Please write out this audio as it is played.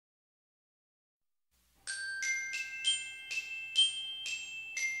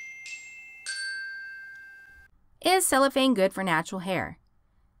Is cellophane good for natural hair?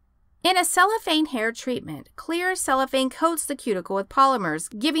 In a cellophane hair treatment, clear cellophane coats the cuticle with polymers,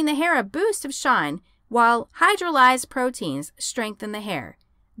 giving the hair a boost of shine, while hydrolyzed proteins strengthen the hair.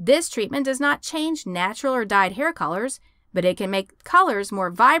 This treatment does not change natural or dyed hair colors, but it can make colors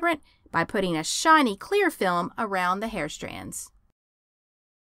more vibrant by putting a shiny clear film around the hair strands.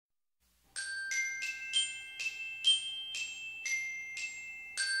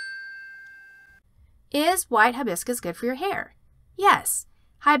 Is white hibiscus good for your hair? Yes.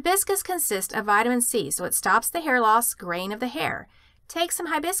 Hibiscus consists of vitamin C, so it stops the hair loss graying of the hair. Take some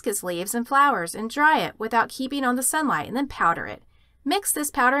hibiscus leaves and flowers and dry it without keeping on the sunlight, and then powder it. Mix this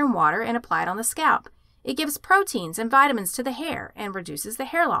powder in water and apply it on the scalp. It gives proteins and vitamins to the hair and reduces the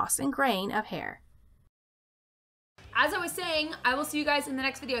hair loss and graying of hair. As I was saying, I will see you guys in the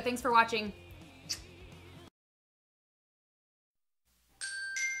next video. Thanks for watching.